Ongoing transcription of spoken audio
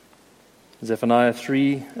Zephaniah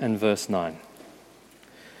 3 and verse 9.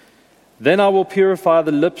 Then I will purify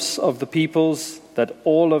the lips of the peoples, that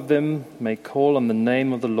all of them may call on the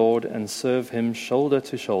name of the Lord and serve him shoulder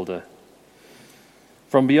to shoulder.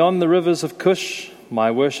 From beyond the rivers of Cush,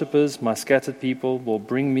 my worshippers, my scattered people, will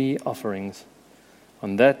bring me offerings.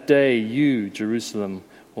 On that day, you, Jerusalem,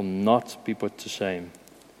 will not be put to shame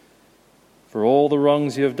for all the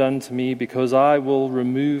wrongs you have done to me, because I will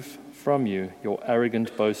remove from you your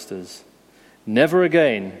arrogant boasters. Never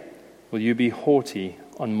again will you be haughty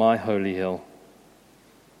on my holy hill.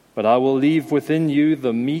 But I will leave within you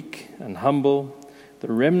the meek and humble.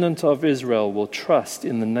 The remnant of Israel will trust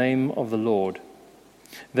in the name of the Lord.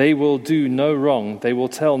 They will do no wrong. They will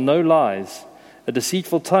tell no lies. A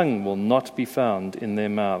deceitful tongue will not be found in their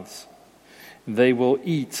mouths. They will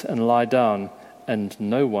eat and lie down, and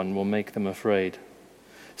no one will make them afraid.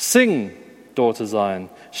 Sing, daughter Zion.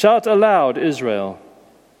 Shout aloud, Israel.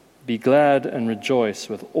 Be glad and rejoice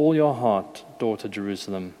with all your heart, daughter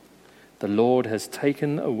Jerusalem. The Lord has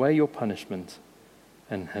taken away your punishment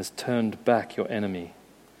and has turned back your enemy.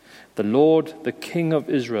 The Lord, the King of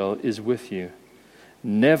Israel, is with you.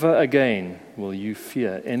 Never again will you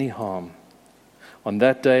fear any harm. On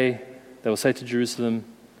that day, they will say to Jerusalem,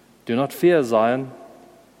 do not fear, Zion.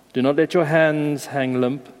 Do not let your hands hang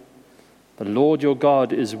limp. The Lord your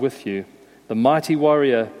God is with you, the mighty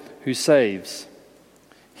warrior who saves.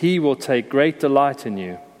 He will take great delight in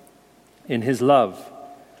you. In his love,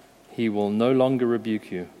 he will no longer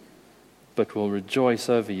rebuke you, but will rejoice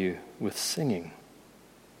over you with singing.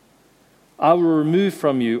 I will remove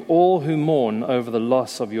from you all who mourn over the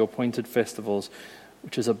loss of your appointed festivals,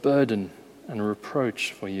 which is a burden and a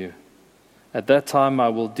reproach for you. At that time I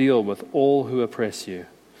will deal with all who oppress you.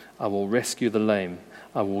 I will rescue the lame.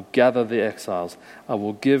 I will gather the exiles. I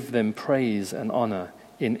will give them praise and honor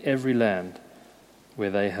in every land where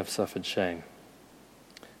they have suffered shame.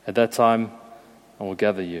 At that time I will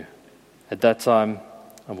gather you. At that time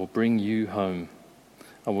I will bring you home.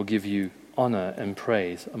 I will give you honor and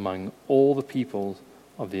praise among all the peoples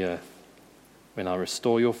of the earth, when I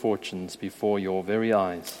restore your fortunes before your very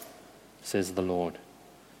eyes, says the Lord.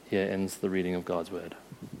 Here ends the reading of God's word.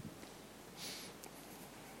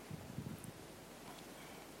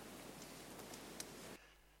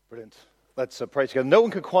 Brilliant. Let's pray together. No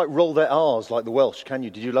one can quite roll their R's like the Welsh, can you?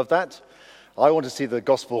 Did you love that? I want to see the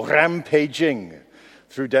gospel rampaging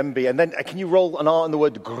through Denby. And then can you roll an R in the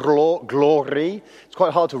word glory? It's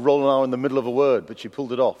quite hard to roll an R in the middle of a word, but you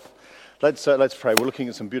pulled it off. Let's pray. We're looking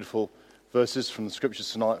at some beautiful verses from the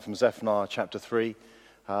scriptures tonight, from Zephaniah chapter 3.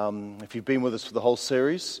 If you've been with us for the whole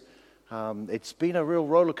series, it's been a real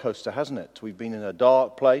roller coaster, hasn't it? We've been in a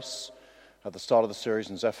dark place at the start of the series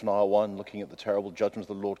in Zephaniah 1, looking at the terrible judgment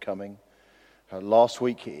of the Lord coming. Last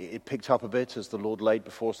week, it picked up a bit as the Lord laid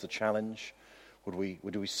before us the challenge. Would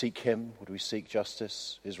we seek him? Would we seek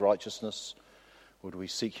justice, his righteousness? Would we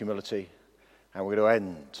seek humility? And we're going to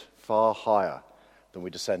end far higher than we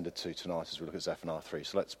descended to tonight as we look at Zephaniah 3.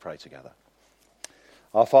 So let's pray together.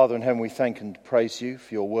 Our Father in heaven, we thank and praise you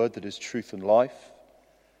for your word that is truth and life.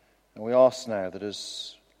 And we ask now that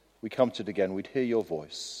as we come to it again, we'd hear your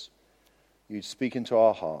voice. You'd speak into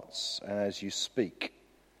our hearts, and as you speak,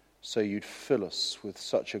 so you'd fill us with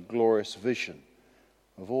such a glorious vision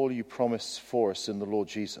of all you promise for us in the Lord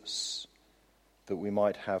Jesus, that we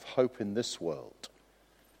might have hope in this world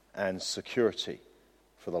and security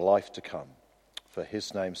for the life to come, for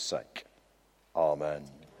his name's sake. Amen.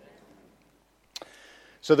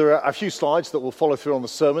 So there are a few slides that will follow through on the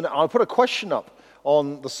sermon. I'll put a question up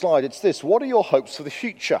on the slide. It's this: what are your hopes for the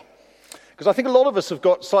future? Because I think a lot of us have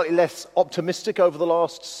got slightly less optimistic over the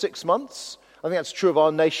last 6 months. I think that's true of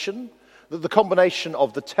our nation. That the combination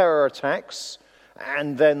of the terror attacks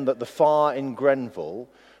and then that the fire in Grenville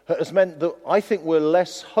has meant that I think we're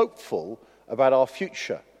less hopeful about our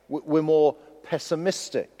future. We're more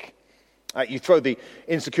pessimistic. You throw the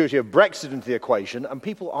insecurity of Brexit into the equation and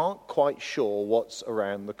people aren't quite sure what's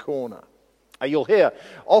around the corner. You'll hear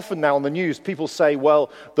often now on the news people say,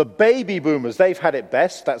 well, the baby boomers, they've had it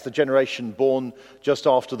best. That's the generation born just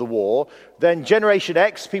after the war. Then Generation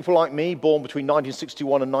X, people like me, born between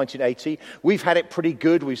 1961 and 1980, we've had it pretty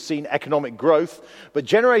good. We've seen economic growth. But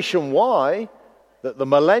Generation Y, the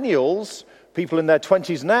millennials, people in their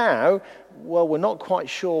 20s now, well, we're not quite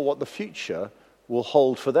sure what the future will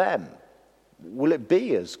hold for them. Will it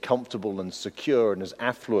be as comfortable and secure and as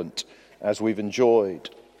affluent as we've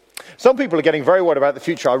enjoyed? Some people are getting very worried about the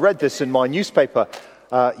future. I read this in my newspaper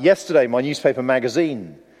yesterday, my newspaper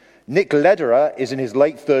magazine. Nick Lederer is in his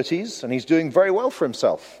late 30s and he's doing very well for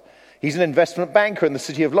himself. He's an investment banker in the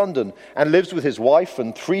City of London and lives with his wife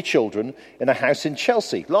and 3 children in a house in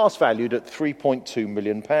Chelsea, last valued at £3.2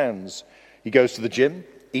 million. He goes to the gym,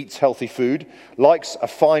 eats healthy food, likes a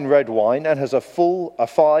fine red wine, and has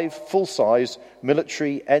 5 full-size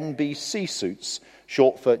military NBC suits,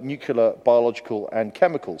 short for nuclear, biological and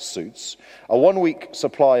chemical suits, a 1-week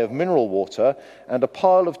supply of mineral water, and a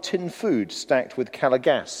pile of tin food stacked with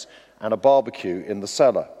Calagas and a barbecue in the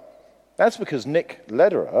cellar. That's because Nick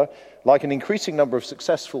Lederer, like an increasing number of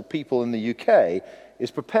successful people in the UK,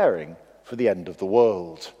 is preparing for the end of the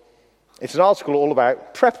world. It's an article all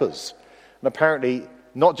about preppers. And apparently,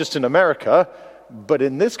 not just in America, but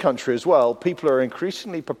in this country as well, people are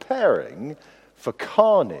increasingly preparing for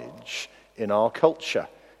carnage in our culture,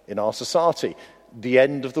 in our society, the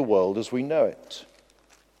end of the world as we know it.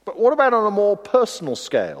 But what about on a more personal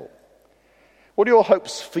scale? What are your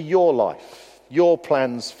hopes for your life, your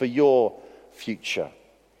plans for your future?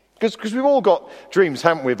 Because we've all got dreams,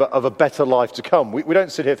 haven't we, of a better life to come. We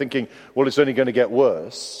don't sit here thinking, well, it's only going to get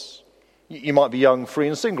worse. You might be young, free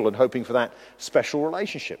and single and hoping for that special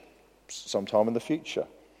relationship sometime in the future.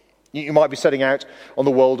 You might be setting out on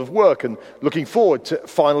the world of work and looking forward to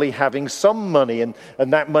finally having some money and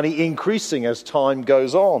that money increasing as time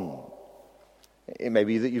goes on. It may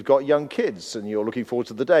be that you've got young kids and you're looking forward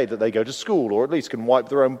to the day that they go to school or at least can wipe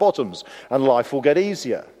their own bottoms and life will get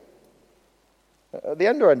easier. At the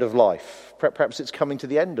end of life, perhaps it's coming to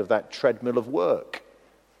the end of that treadmill of work.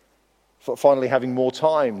 Finally having more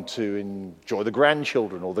time to enjoy the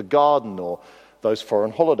grandchildren or the garden or those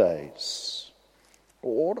foreign holidays.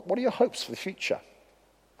 What are your hopes for the future?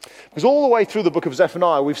 Because all the way through the book of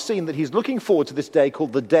Zephaniah, we've seen that he's looking forward to this day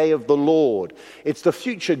called the Day of the Lord. It's the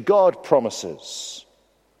future God promises.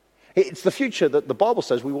 It's the future that the Bible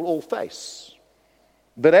says we will all face.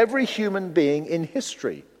 That every human being in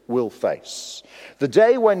history will face. The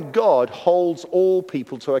day when God holds all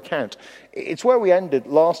people to account. It's where we ended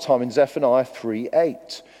last time in Zephaniah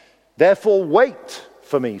 3:8. Therefore wait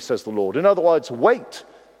for me, says the Lord. In other words, wait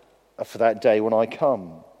for that day when I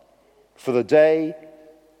come. For the day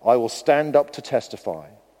I will stand up to testify.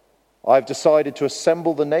 I've decided to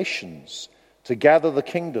assemble the nations, to gather the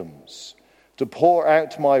kingdoms, to pour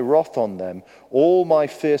out my wrath on them, all my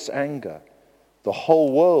fierce anger. The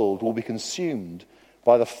whole world will be consumed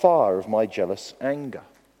by the fire of my jealous anger.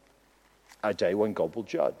 A day when God will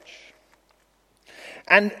judge.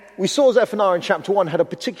 And we saw Zephaniah in chapter 1 had a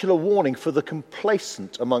particular warning for the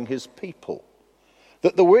complacent among his people.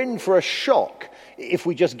 That we're in for a shock if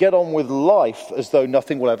we just get on with life as though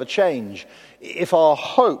nothing will ever change. If our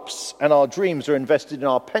hopes and our dreams are invested in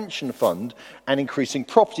our pension fund and increasing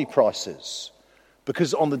property prices.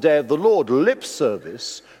 Because on the day of the Lord, lip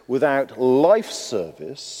service without life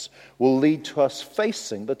service will lead to us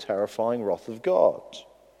facing the terrifying wrath of God.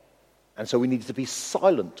 And so we need to be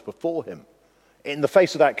silent before him in the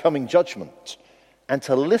face of that coming judgment and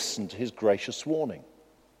to listen to his gracious warning.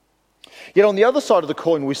 Yet on the other side of the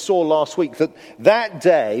coin, we saw last week that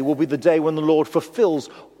day will be the day when the Lord fulfills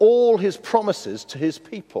all his promises to his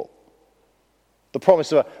people. The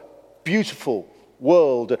promise of a beautiful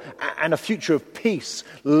world and a future of peace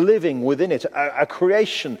living within it, a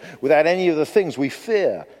creation without any of the things we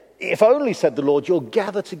fear. If only, said the Lord, you'll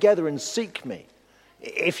gather together and seek me.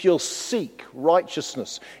 If you'll seek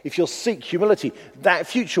righteousness, if you'll seek humility, that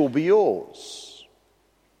future will be yours.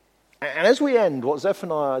 And as we end, what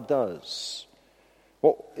Zephaniah does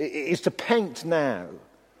is to paint now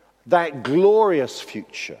that glorious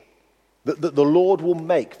future that the Lord will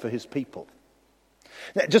make for his people.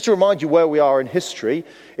 Now, just to remind you where we are in history,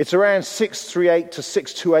 it's around 638 to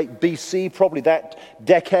 628 BC, probably that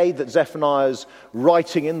decade that Zephaniah's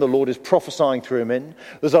writing in, the Lord is prophesying through him in.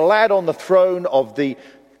 There's a lad on the throne of the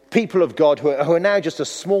people of God who are now just a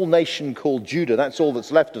small nation called Judah. That's all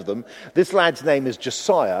that's left of them. This lad's name is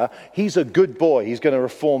Josiah. He's a good boy. He's going to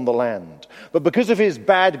reform the land. But because of his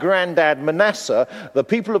bad granddad Manasseh, the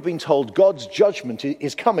people have been told God's judgment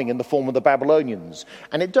is coming in the form of the Babylonians.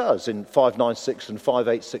 And it does in 596 and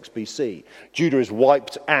 586 BC. Judah is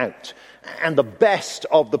wiped out. And the best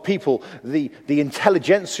of the people, the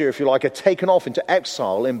intelligentsia, if you like, are taken off into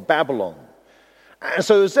exile in Babylon. And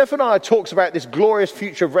so as Zephaniah talks about this glorious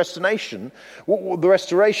future of restoration,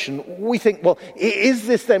 we think, well, is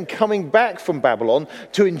this them coming back from Babylon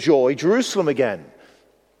to enjoy Jerusalem again?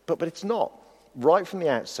 But it's not. Right from the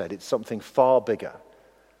outset, it's something far bigger.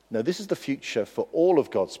 No, this is the future for all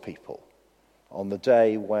of God's people on the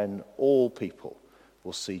day when all people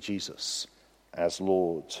will see Jesus as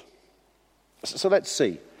Lord. So let's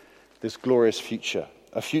see this glorious future,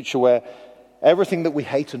 a future where everything that we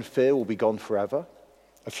hate and fear will be gone forever.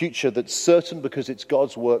 a future that's certain because it's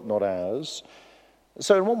God's work, not ours.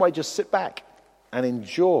 So in one way, just sit back and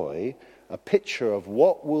enjoy a picture of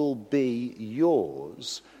what will be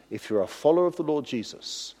yours if you're a follower of the Lord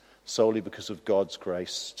Jesus, solely because of God's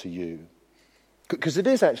grace to you. Because it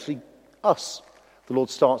is actually us the Lord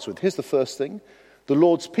starts with. Here's the first thing: the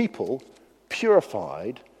Lord's people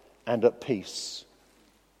purified and at peace.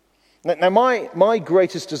 Now my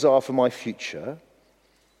greatest desire for my future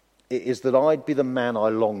is that I'd be the man I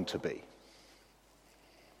long to be.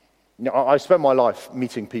 Now, I spent my life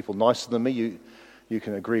meeting people nicer than me. You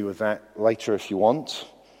can agree with that later if you want.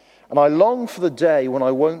 And I long for the day when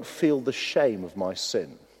I won't feel the shame of my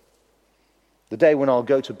sin. The day when I'll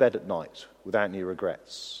go to bed at night without any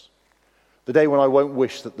regrets. The day when I won't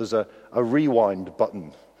wish that there's a rewind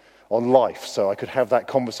button on life so I could have that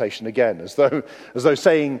conversation again, as though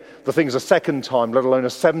saying the things a second time, let alone a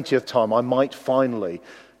 70th time, I might finally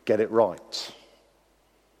get it right.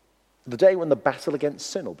 The day when the battle against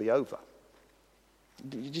sin will be over.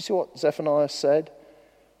 Did you see what Zephaniah said?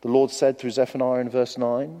 The Lord said through Zephaniah in verse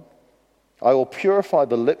 9, I will purify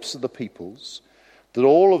the lips of the peoples, that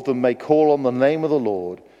all of them may call on the name of the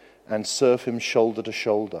Lord and serve him shoulder to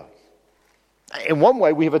shoulder. In one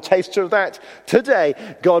way, we have a taster of that. Today,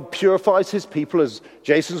 God purifies his people, as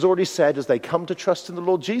Jason's already said, as they come to trust in the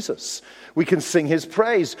Lord Jesus. We can sing his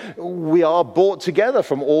praise. We are brought together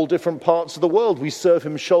from all different parts of the world. We serve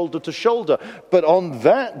him shoulder to shoulder. But on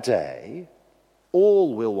that day,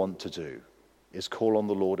 all we'll want to do is call on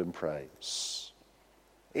the Lord in praise.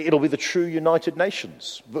 It'll be the true United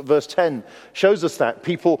Nations. But verse 10 shows us that.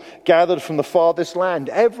 People gathered from the farthest land,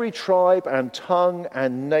 every tribe and tongue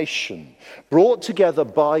and nation, brought together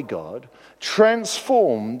by God,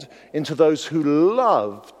 transformed into those who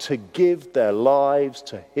love to give their lives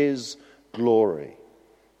to his glory.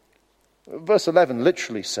 Verse 11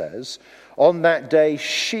 literally says, on that day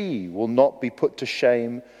she will not be put to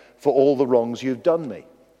shame for all the wrongs you've done me.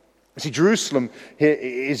 See, Jerusalem here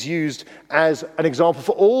is used as an example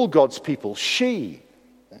for all God's people. She,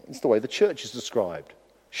 it's the way the church is described.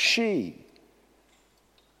 She,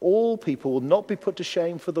 all people will not be put to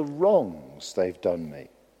shame for the wrongs they've done me.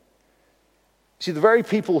 See, the very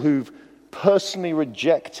people who've personally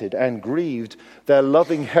rejected and grieved their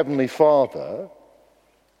loving Heavenly Father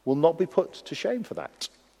will not be put to shame for that.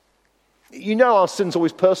 You know our sin's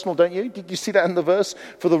always personal, don't you? Did you see that in the verse?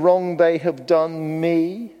 For the wrong they have done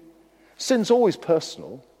me. Sin's always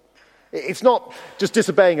personal. It's not just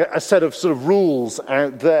disobeying a set of sort of rules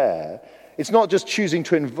out there. It's not just choosing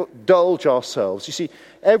to indulge ourselves. You see,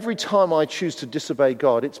 every time I choose to disobey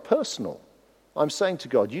God, it's personal. I'm saying to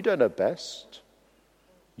God, you don't know best.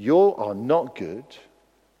 You are not good.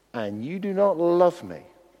 And you do not love me.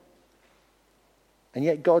 And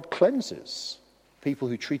yet God cleanses people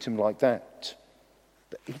who treat him like that.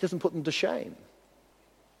 He doesn't put them to shame.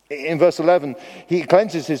 In verse 11, he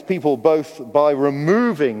cleanses his people both by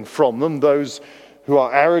removing from them those who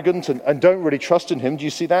are arrogant and don't really trust in him. Do you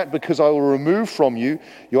see that? Because I will remove from you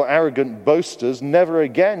your arrogant boasters. Never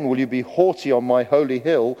again will you be haughty on my holy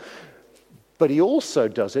hill. But he also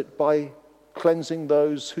does it by cleansing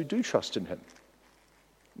those who do trust in him,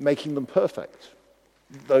 making them perfect.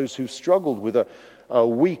 Those who've struggled with a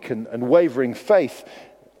weak and wavering faith,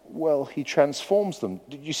 well, he transforms them.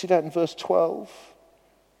 Did you see that in verse 12?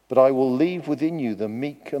 But I will leave within you the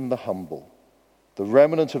meek and the humble. The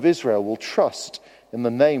remnant of Israel will trust in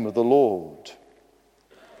the name of the Lord.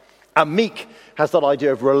 And meek has that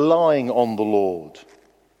idea of relying on the Lord.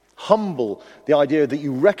 Humble, the idea that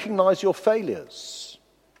you recognize your failures,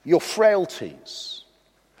 your frailties.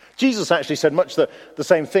 Jesus actually said much the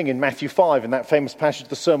same thing in Matthew 5, in that famous passage,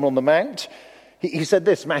 the Sermon on the Mount. He said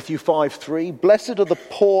this, Matthew 5:3, blessed are the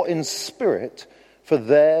poor in spirit, for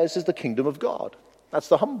theirs is the kingdom of God. That's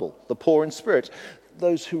the humble, the poor in spirit,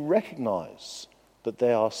 those who recognize that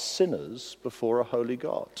they are sinners before a holy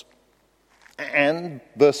God. And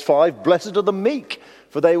verse 5, blessed are the meek,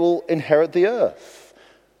 for they will inherit the earth.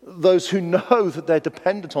 Those who know that they're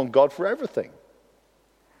dependent on God for everything.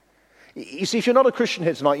 You see, if you're not a Christian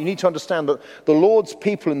here tonight, you need to understand that the Lord's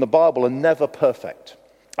people in the Bible are never perfect.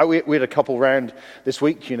 We had a couple round this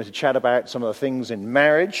week, to chat about some of the things in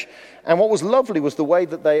marriage. And what was lovely was the way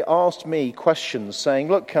that they asked me questions saying,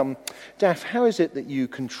 look, Daff, how is it that you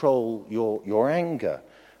control your anger?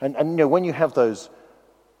 And when you have those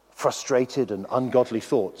frustrated and ungodly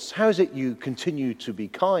thoughts, how is it you continue to be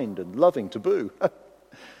kind and loving to Boo? And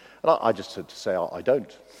I just had to say, I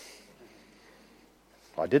don't.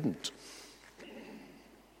 I didn't.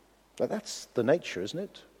 But that's the nature, isn't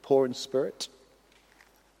it? Poor in spirit.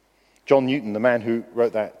 John Newton, the man who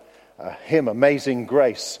wrote that hymn, Amazing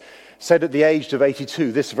Grace, said at the age of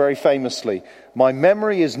 82 this very famously: "My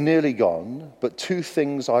memory is nearly gone, but two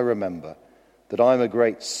things I remember, that I am a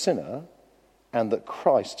great sinner and that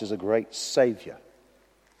Christ is a great Saviour."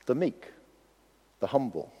 The meek, the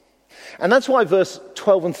humble. And that's why verse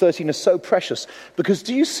 12 and 13 are so precious, because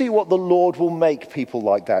do you see what the Lord will make people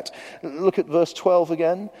like that? Look at verse 12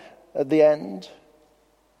 again, at the end.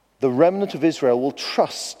 "The remnant of Israel will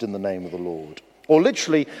trust in the name of the Lord." Or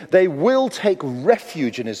literally, they will take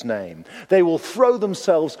refuge in his name. They will throw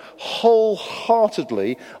themselves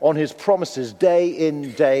wholeheartedly on his promises day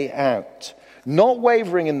in, day out. Not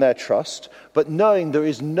wavering in their trust, but knowing there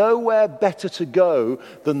is nowhere better to go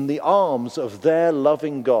than the arms of their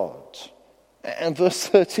loving God. And verse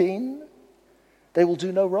 13, they will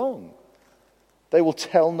do no wrong. They will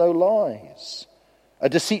tell no lies. A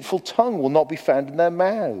deceitful tongue will not be found in their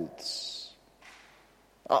mouths.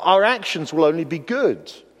 Our actions will only be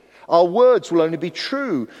good. Our words will only be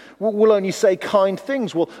true. We'll only say kind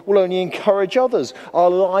things. We'll only encourage others. Our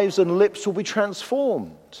lives and lips will be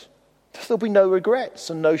transformed. There'll be no regrets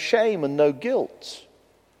and no shame and no guilt.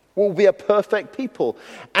 We'll be a perfect people.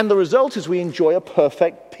 And the result is we enjoy a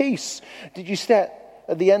perfect peace. Did you see that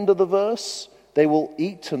at the end of the verse? They will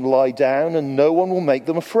eat and lie down and no one will make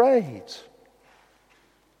them afraid.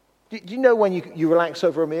 Do you know when you relax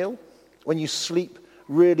over a meal? When you sleep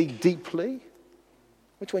really deeply?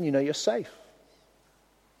 It's when you know you're safe.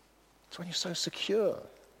 It's when you're so secure.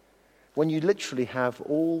 When you literally have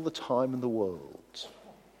all the time in the world.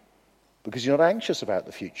 Because you're not anxious about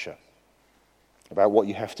the future, about what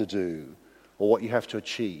you have to do, or what you have to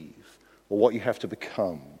achieve, or what you have to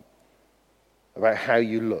become, about how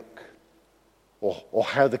you look, or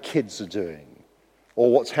how the kids are doing,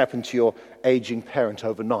 or what's happened to your aging parent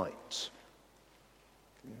overnight.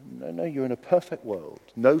 No, you're in a perfect world.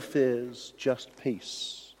 No fears, just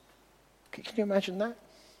peace. Can you imagine that?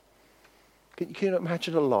 Can you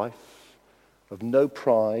imagine a life of no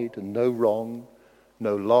pride and no wrong,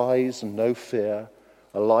 no lies and no fear,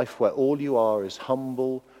 a life where all you are is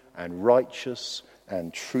humble and righteous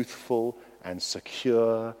and truthful and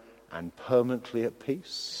secure and permanently at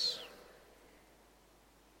peace?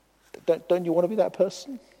 Don't you want to be that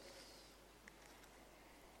person?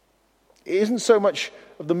 It isn't so much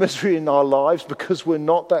of the misery in our lives because we're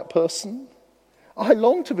not that person. I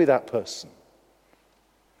long to be that person.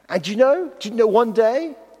 And do you know one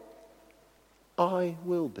day I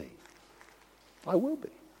will be. I will be.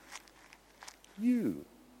 You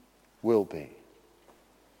will be.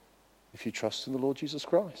 If you trust in the Lord Jesus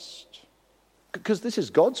Christ. Because this is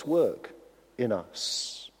God's work in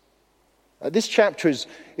us. This chapter is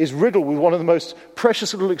riddled with one of the most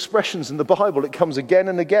precious little expressions in the Bible. It comes again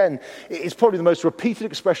and again. It's probably the most repeated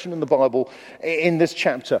expression in the Bible in this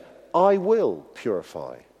chapter. I will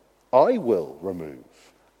purify. I will remove.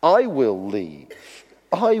 I will leave.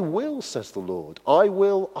 I will, says the Lord. I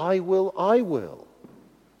will, I will, I will.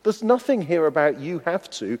 There's nothing here about you have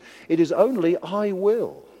to. It is only I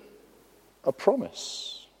will. A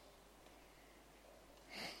promise.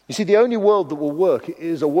 You see, the only world that will work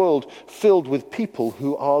is a world filled with people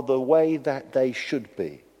who are the way that they should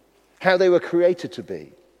be. How they were created to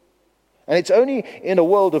be. And it's only in a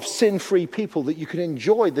world of sin-free people that you can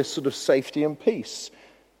enjoy this sort of safety and peace.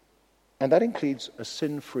 And that includes a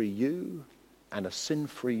sin-free you and a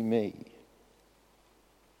sin-free me.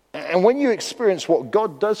 And when you experience what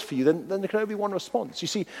God does for you, then there can only be one response. You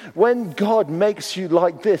see, when God makes you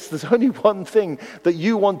like this, there's only one thing that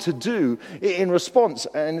you want to do in response.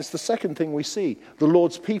 And it's the second thing we see. The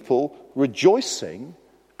Lord's people rejoicing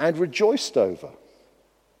and rejoiced over.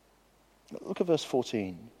 Look at verse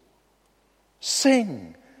 14.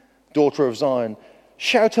 Sing, daughter of Zion.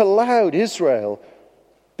 Shout aloud, Israel.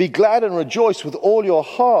 Be glad and rejoice with all your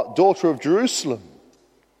heart, daughter of Jerusalem.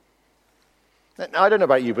 Now, I don't know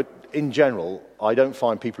about you, but in general, I don't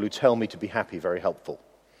find people who tell me to be happy very helpful.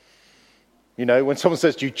 You know, when someone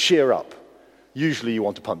says to you, cheer up, usually you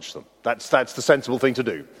want to punch them. That's the sensible thing to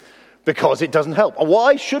do, because it doesn't help.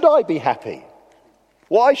 Why should I be happy?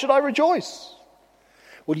 Why should I rejoice?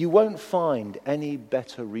 Well, you won't find any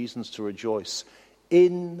better reasons to rejoice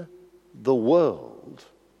in the world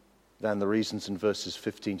than the reasons in verses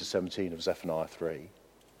 15 to 17 of Zephaniah 3.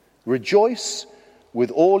 Rejoice with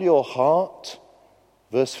all your heart.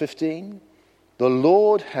 Verse 15, the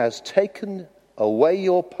Lord has taken away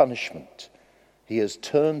your punishment. He has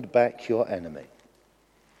turned back your enemy.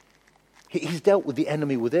 He's dealt with the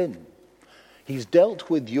enemy within. He's dealt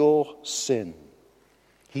with your sin.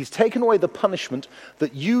 He's taken away the punishment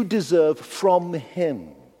that you deserve from him.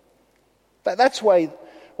 That's why,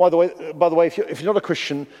 by the way, if you're not a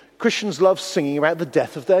Christian, Christians love singing about the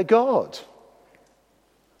death of their God.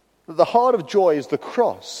 The heart of joy is the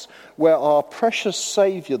cross, where our precious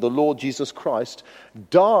Saviour, the Lord Jesus Christ,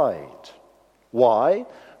 died. Why?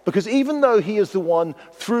 Because even though he is the one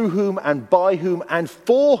through whom and by whom and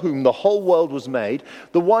for whom the whole world was made,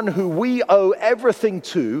 the one who we owe everything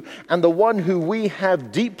to, and the one who we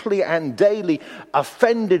have deeply and daily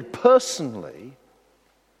offended personally,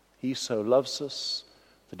 he so loves us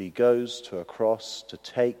that he goes to a cross to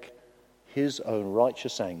take his own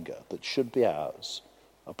righteous anger that should be ours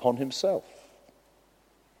upon himself.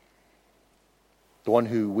 The one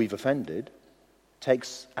who we've offended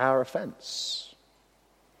takes our offense.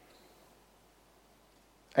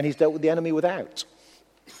 And he's dealt with the enemy without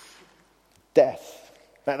death.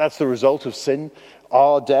 That's the result of sin,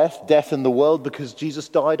 our death in the world, because Jesus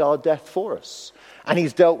died our death for us. And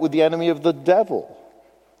he's dealt with the enemy of the devil,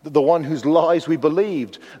 the one whose lies we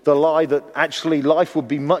believed, the lie that actually life would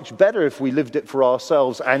be much better if we lived it for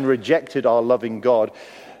ourselves and rejected our loving God.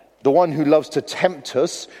 The one who loves to tempt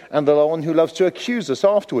us and the one who loves to accuse us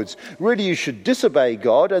afterwards. Really, you should disobey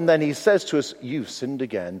God, and then he says to us, you've sinned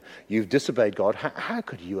again, you've disobeyed God. How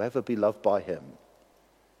could you ever be loved by him?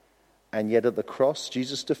 And yet at the cross,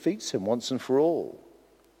 Jesus defeats him once and for all,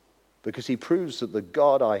 because he proves that the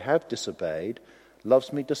God I have disobeyed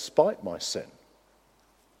loves me despite my sin.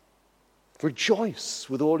 Rejoice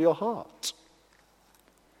with all your heart.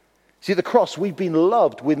 See, the cross, we've been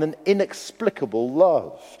loved with an inexplicable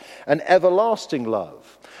love, an everlasting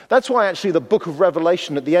love. That's why actually the book of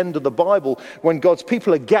Revelation at the end of the Bible, when God's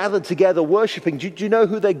people are gathered together worshipping, do you know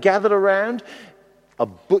who they're gathered around? A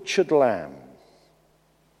butchered lamb.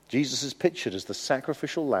 Jesus is pictured as the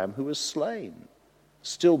sacrificial lamb who was slain,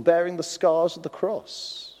 still bearing the scars of the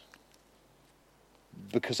cross,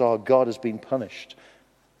 because our God has been punished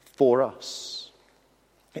for us.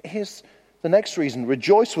 Here's the next reason.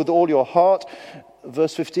 Rejoice with all your heart.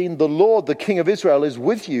 Verse 15, the Lord, the King of Israel, is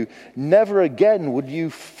with you. Never again would you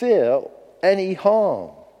fear any harm.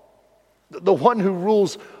 The one who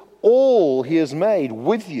rules all he has made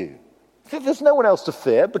with you. There's no one else to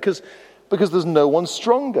fear because there's no one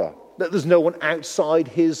stronger. There's no one outside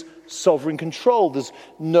his sovereign control. There's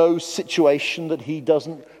no situation that he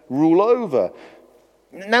doesn't rule over.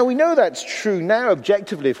 Now, we know that's true now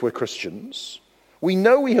objectively if we're Christians. We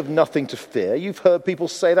know we have nothing to fear. You've heard people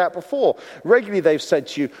say that before. Regularly they've said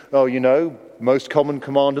to you, oh, you know, most common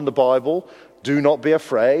command in the Bible, do not be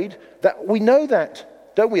afraid. That we know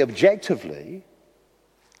that, don't we, objectively?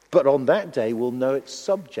 But on that day we'll know it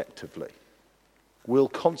subjectively. We'll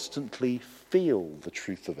constantly feel the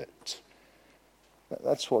truth of it.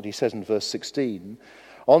 That's what he says in verse 16.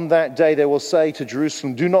 On that day they will say to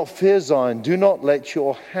Jerusalem, do not fear Zion, do not let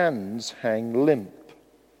your hands hang limp.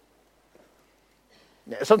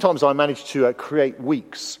 Sometimes I manage to create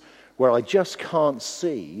weeks where I just can't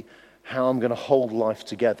see how I'm going to hold life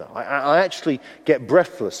together. I actually get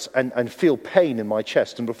breathless and feel pain in my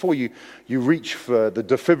chest. And before you reach for the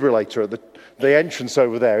defibrillator at the entrance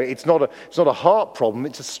over there, it's not a heart problem,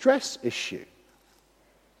 it's a stress issue.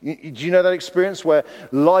 Do you know that experience where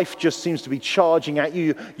life just seems to be charging at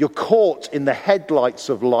you? You're caught in the headlights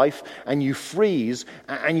of life and you freeze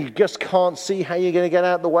and you just can't see how you're going to get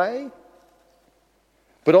out of the way?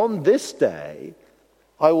 But on this day,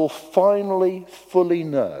 I will finally fully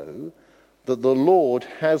know that the Lord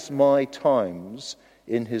has my times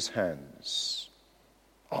in his hands.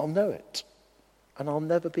 I'll know it, and I'll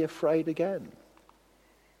never be afraid again.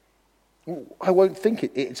 I won't think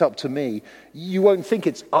it's up to me. You won't think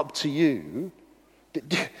it's up to you.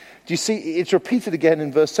 Do you see, it's repeated again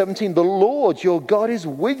in verse 17. The Lord, your God, is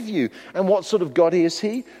with you. And what sort of God is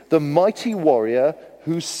he? The mighty warrior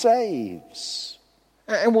who saves.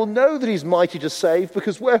 And we'll know that he's mighty to save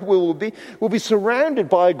because where we'll be surrounded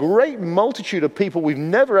by a great multitude of people we've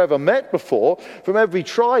never ever met before, from every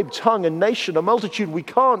tribe, tongue, and nation, a multitude we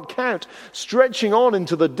can't count, stretching on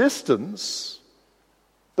into the distance.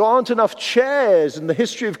 There aren't enough chairs in the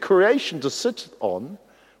history of creation to sit on.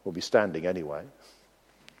 We'll be standing anyway.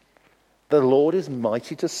 The Lord is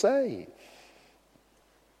mighty to save.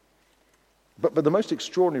 But the most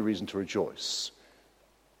extraordinary reason to rejoice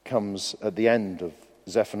comes at the end of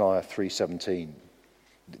Zephaniah 3:17.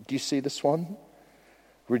 Do you see this one?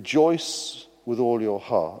 Rejoice with all your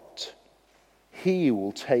heart. He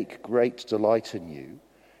will take great delight in you.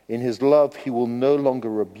 In his love he will no longer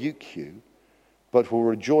rebuke you, but will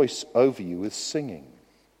rejoice over you with singing.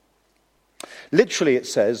 Literally it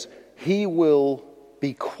says, he will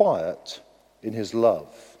be quiet in his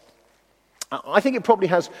love. I think it probably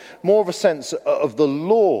has more of a sense of the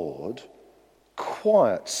Lord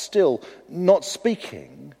quiet, still, not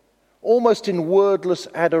speaking, almost in wordless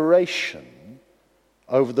adoration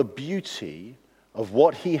over the beauty of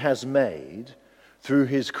what he has made through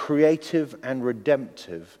his creative and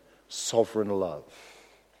redemptive sovereign love.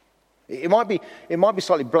 It might be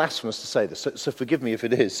slightly blasphemous to say this, so forgive me if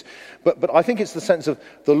it is, but I think it's the sense of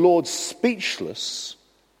the Lord speechless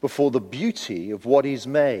before the beauty of what he's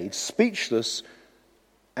made, speechless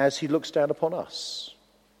as he looks down upon us.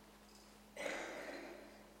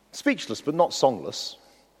 Speechless but not songless,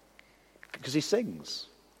 because he sings.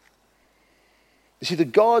 You see, the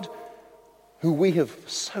God who we have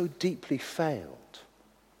so deeply failed,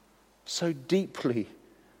 so deeply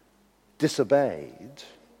disobeyed,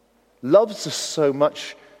 loves us so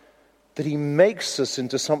much that he makes us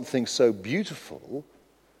into something so beautiful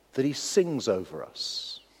that he sings over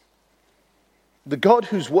us. The God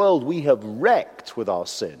whose world we have wrecked with our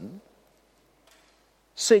sin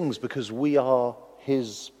sings because we are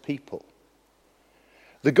his people.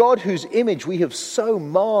 The God whose image we have so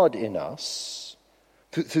marred in us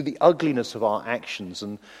through the ugliness of our actions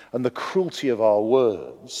and the cruelty of our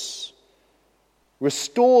words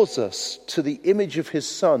restores us to the image of his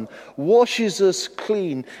Son, washes us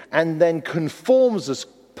clean, and then conforms us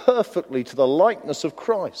perfectly to the likeness of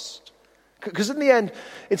Christ. Because in the end,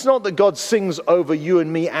 it's not that God sings over you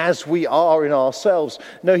and me as we are in ourselves.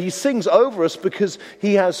 No, he sings over us because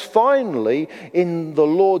he has finally, in the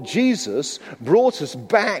Lord Jesus, brought us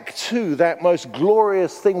back to that most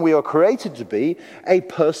glorious thing we are created to be, a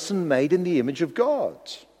person made in the image of God.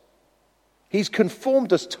 He's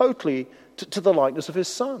conformed us totally to the likeness of his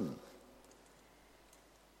Son.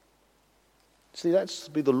 See, that's to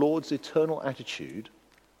be the Lord's eternal attitude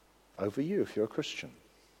over you if you're a Christian.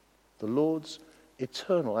 The Lord's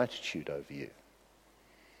eternal attitude over you.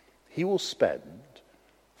 He will spend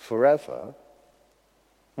forever,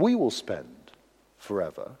 we will spend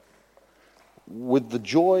forever, with the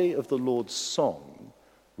joy of the Lord's song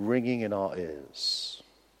ringing in our ears.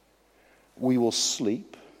 We will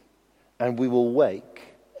sleep and we will wake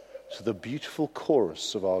to the beautiful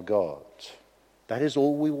chorus of our God. That is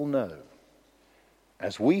all we will know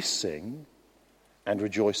as we sing and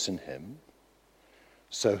rejoice in him.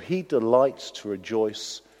 So he delights to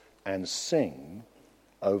rejoice and sing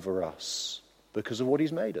over us because of what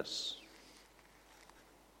he's made us.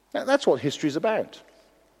 Now, that's what history's about.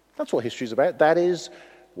 That's what history's about. That is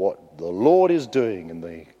what the Lord is doing in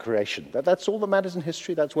the creation. That's all that matters in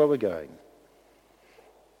history. That's where we're going.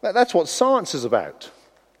 That's what science is about.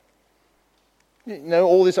 You know,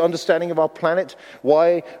 all this understanding of our planet,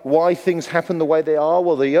 why things happen the way they are.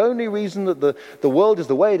 Well, the only reason that the world is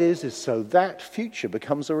the way it is so that future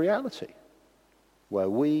becomes a reality, where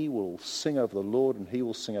we will sing over the Lord and he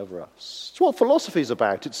will sing over us. It's what philosophy is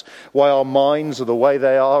about. It's why our minds are the way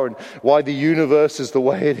they are and why the universe is the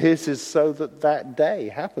way it is so that that day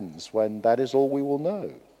happens when that is all we will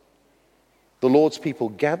know. The Lord's people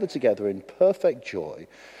gather together in perfect joy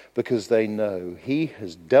because they know he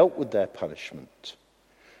has dealt with their punishment,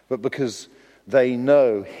 but because they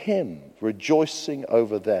know him rejoicing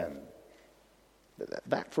over them.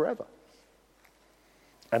 That forever.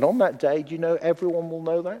 And on that day, do you know everyone will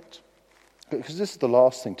know that? Because this is the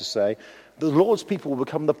last thing to say. The Lord's people will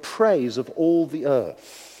become the praise of all the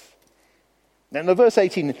earth. Now, the verse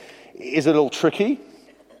 18 is a little tricky,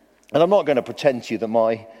 and I'm not going to pretend to you that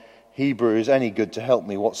my Hebrew is any good to help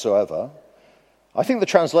me whatsoever. I think the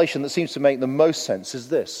translation that seems to make the most sense is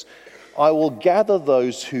this: I will gather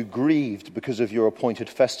those who grieved because of your appointed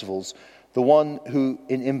festivals, the one who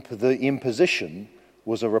in the imposition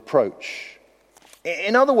was a reproach.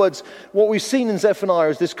 In other words, what we've seen in Zephaniah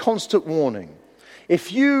is this constant warning.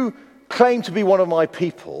 If you claim to be one of my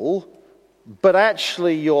people, but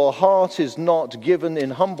actually your heart is not given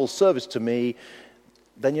in humble service to me,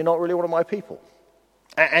 then you're not really one of my people.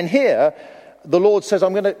 And here, the Lord says,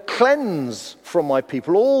 I'm going to cleanse from my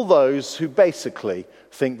people all those who basically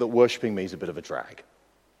think that worshipping me is a bit of a drag.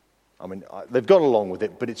 I mean, they've gone along with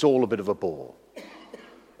it, but it's all a bit of a bore.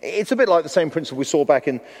 It's a bit like the same principle we saw back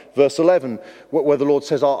in verse 11, where the Lord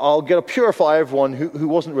says, I'll get to purify everyone who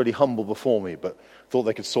wasn't really humble before me, but thought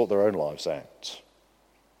they could sort their own lives out.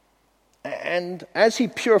 And as he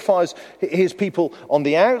purifies his people on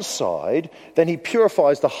the outside, then he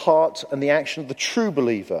purifies the heart and the action of the true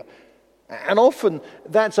believer. And often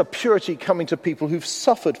that's a purity coming to people who've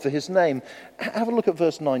suffered for his name. Have a look at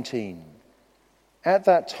verse 19. At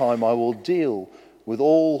that time I will deal with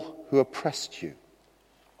all who oppressed you.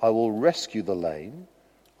 I will rescue the lame.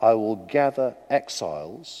 I will gather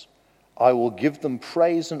exiles. I will give them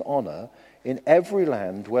praise and honor in every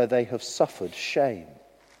land where they have suffered shame.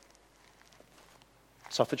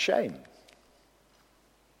 Suffered shame.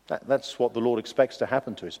 That's what the Lord expects to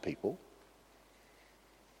happen to his people.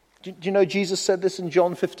 Do you know Jesus said this in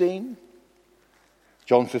John 15?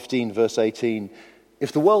 John 15, verse 18,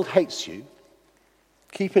 if the world hates you,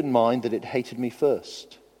 keep in mind that it hated me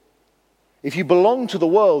first. If you belong to the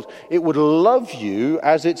world, it would love you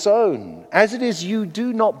as its own. As it is, you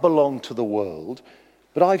do not belong to the world,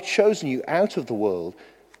 but I've chosen you out of the world.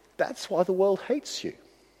 That's why the world hates you.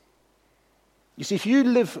 You see, if you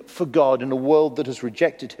live for God in a world that has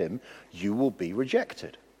rejected him, you will be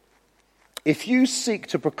rejected. If you seek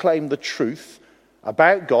to proclaim the truth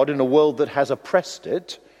about God in a world that has oppressed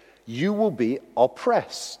it, you will be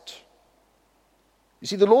oppressed. You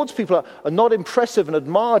see, the Lord's people are not impressive and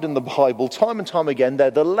admired in the Bible time and time again.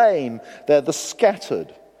 They're the lame, they're the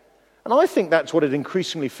scattered. And I think that's what it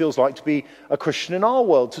increasingly feels like to be a Christian in our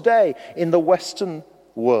world today, in the Western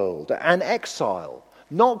world, an exile,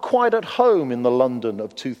 not quite at home in the London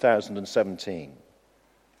of 2017.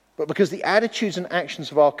 But because the attitudes and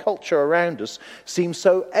actions of our culture around us seem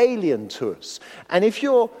so alien to us. And if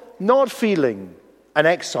you're not feeling an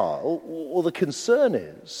exile, or the concern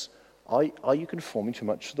is, are you conforming too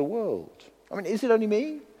much to the world? I mean, is it only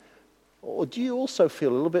me? Or do you also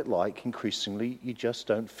feel a little bit like, increasingly, you just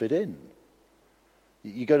don't fit in?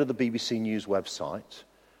 You go to the BBC News website,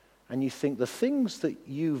 and you think the things that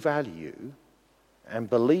you value and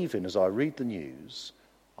believe in as I read the news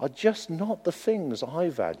are just not the things I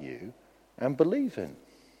value and believe in.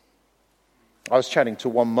 I was chatting to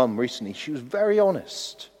one mum recently. She was very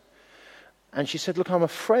honest. And she said, look, I'm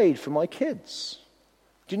afraid for my kids.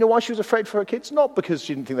 Do you know why she was afraid for her kids? Not because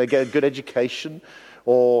she didn't think they'd get a good education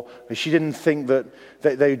or she didn't think that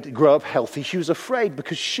they'd grow up healthy. She was afraid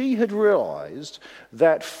because she had realized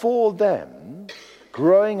that for them,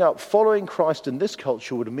 growing up following Christ in this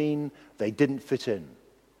culture would mean they didn't fit in.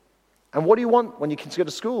 And what do you want when your kids go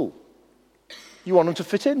to school? You want them to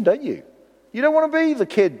fit in, don't you? You don't want to be the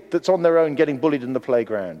kid that's on their own getting bullied in the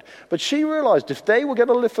playground. But she realized if they were going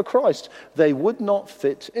to live for Christ, they would not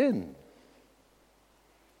fit in.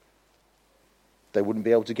 They wouldn't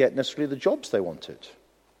be able to get necessarily the jobs they wanted.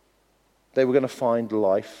 They were going to find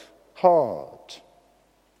life hard.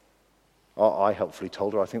 I helpfully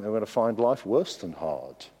told her I think they were going to find life worse than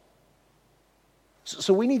hard.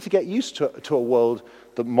 So we need to get used to a world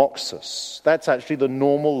that mocks us. That's actually the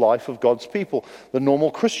normal life of God's people, the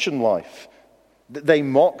normal Christian life. They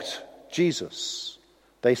mocked Jesus.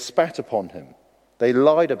 They spat upon him. They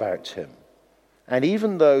lied about him. And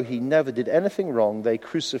even though he never did anything wrong, they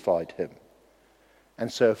crucified him.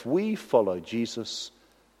 And so if we follow Jesus,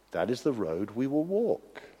 that is the road we will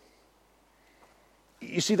walk.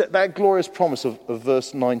 You see, that glorious promise of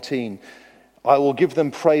verse 19, I will give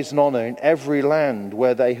them praise and honor in every land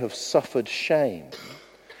where they have suffered shame.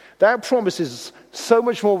 That promise is so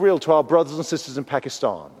much more real to our brothers and sisters in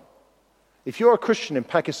Pakistan. If you're a Christian in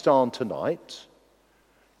Pakistan tonight,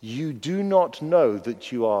 you do not know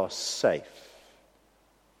that you are safe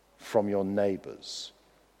from your neighbors,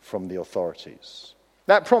 from the authorities.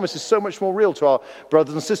 That promise is so much more real to our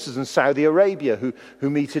brothers and sisters in Saudi Arabia who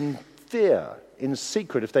meet in fear, in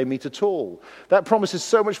secret if they meet at all. That promise is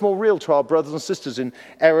so much more real to our brothers and sisters in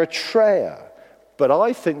Eritrea. But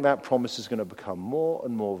I think that promise is going to become more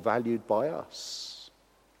and more valued by us.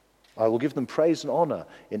 I will give them praise and honor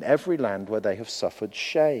in every land where they have suffered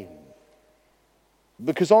shame.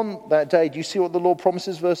 Because on that day, do you see what the Lord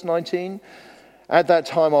promises, verse 19? At that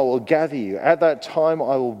time I will gather you. At that time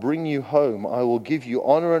I will bring you home. I will give you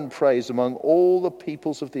honor and praise among all the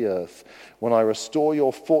peoples of the earth when I restore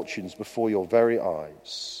your fortunes before your very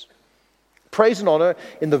eyes. Praise and honor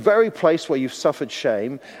in the very place where you've suffered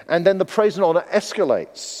shame, and then the praise and honor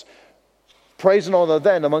escalates. Praise and honor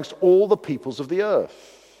then amongst all the peoples of the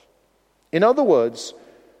earth. In other words,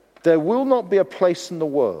 there will not be a place in the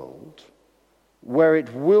world where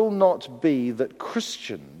it will not be that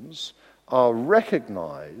Christians are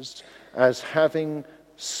recognized as having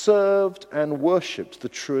served and worshipped the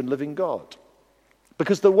true and living God.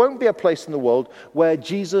 Because there won't be a place in the world where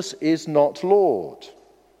Jesus is not Lord.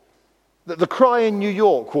 The cry in New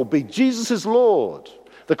York will be, Jesus is Lord.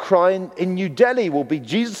 The cry in New Delhi will be,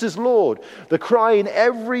 Jesus is Lord. The cry in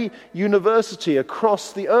every university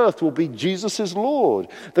across the earth will be, Jesus is Lord.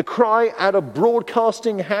 The cry at a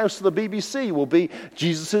broadcasting house, the BBC, will be,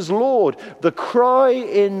 Jesus is Lord. The cry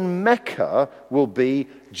in Mecca will be,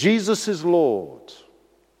 Jesus is Lord.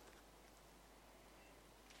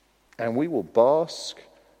 And we will bask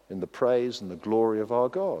in the praise and the glory of our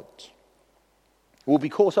God. We'll be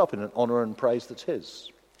caught up in an honor and praise that's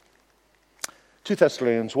his. 2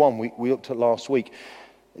 Thessalonians 1, we looked at last week.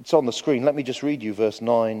 It's on the screen. Let me just read you verse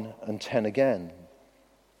 9 and 10 again.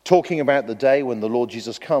 Talking about the day when the Lord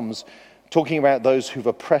Jesus comes, Talking about those who've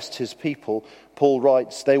oppressed his people, Paul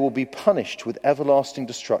writes, they will be punished with everlasting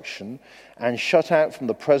destruction and shut out from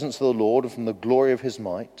the presence of the Lord and from the glory of his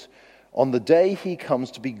might on the day he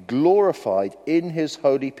comes to be glorified in his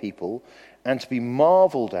holy people and to be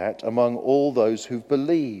marveled at among all those who've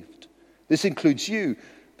believed. This includes you,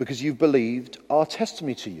 because you've believed our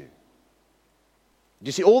testimony to you.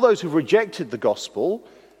 You see, all those who've rejected the gospel,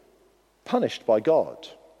 punished by God.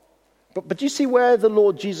 But do you see where the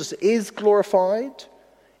Lord Jesus is glorified?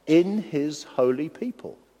 In his holy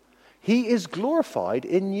people. He is glorified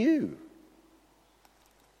in you.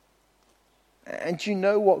 And do you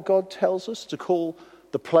know what God tells us to call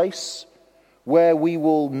the place where we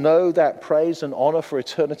will know that praise and honor for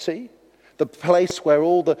eternity? The place where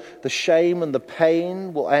all the shame and the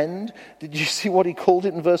pain will end? Did you see what he called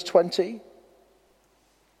it in verse 20?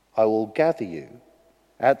 I will gather you.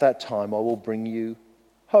 At that time I will bring you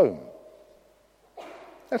home.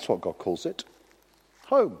 That's what God calls it.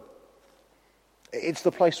 Home. It's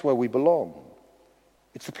the place where we belong.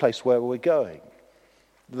 It's the place where we're going.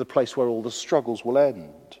 The place where all the struggles will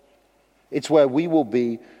end. It's where we will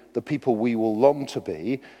be the people we will long to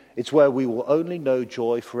be. It's where we will only know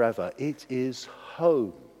joy forever. It is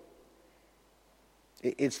home.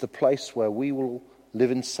 It's the place where we will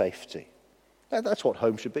live in safety. That's what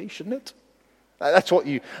home should be, shouldn't it? That's what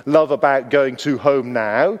you love about going to home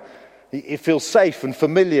now. It feels safe and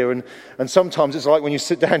familiar, and sometimes it's like when you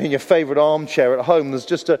sit down in your favourite armchair at home, there's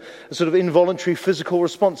just a sort of involuntary physical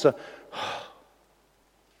response.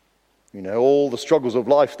 You know, all the struggles of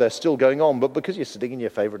life, they're still going on, but because you're sitting in your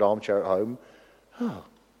favourite armchair at home,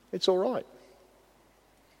 it's all right.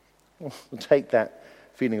 Well, take that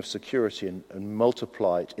feeling of security and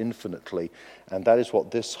multiply it infinitely, and that is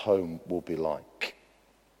what this home will be like.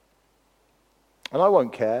 And I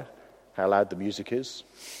won't care how loud the music is,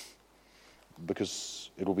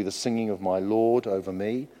 because it will be the singing of my Lord over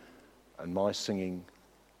me and my singing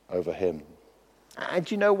over him. And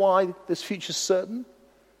do you know why this future's certain?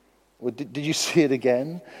 Well, did you see it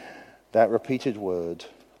again? That repeated word,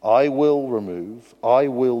 I will remove, I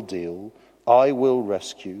will deal, I will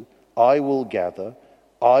rescue, I will gather,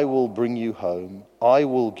 I will bring you home, I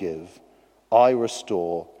will give, I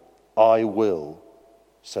restore, I will,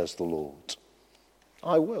 says the Lord.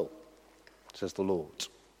 I will, says the Lord.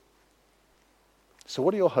 So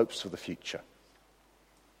what are your hopes for the future?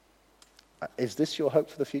 Is this your hope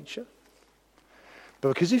for the future?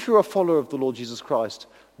 Because if you're a follower of the Lord Jesus Christ,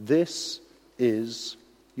 this is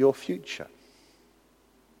your future.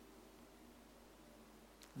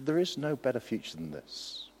 There is no better future than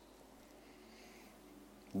this.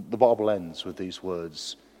 The Bible ends with these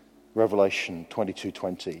words, Revelation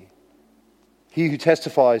 22:20. He who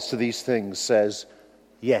testifies to these things says,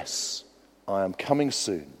 yes, I am coming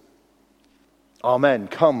soon. Amen.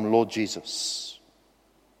 Come, Lord Jesus.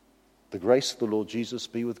 The grace of the Lord Jesus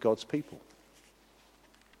be with God's people.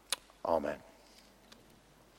 Amen.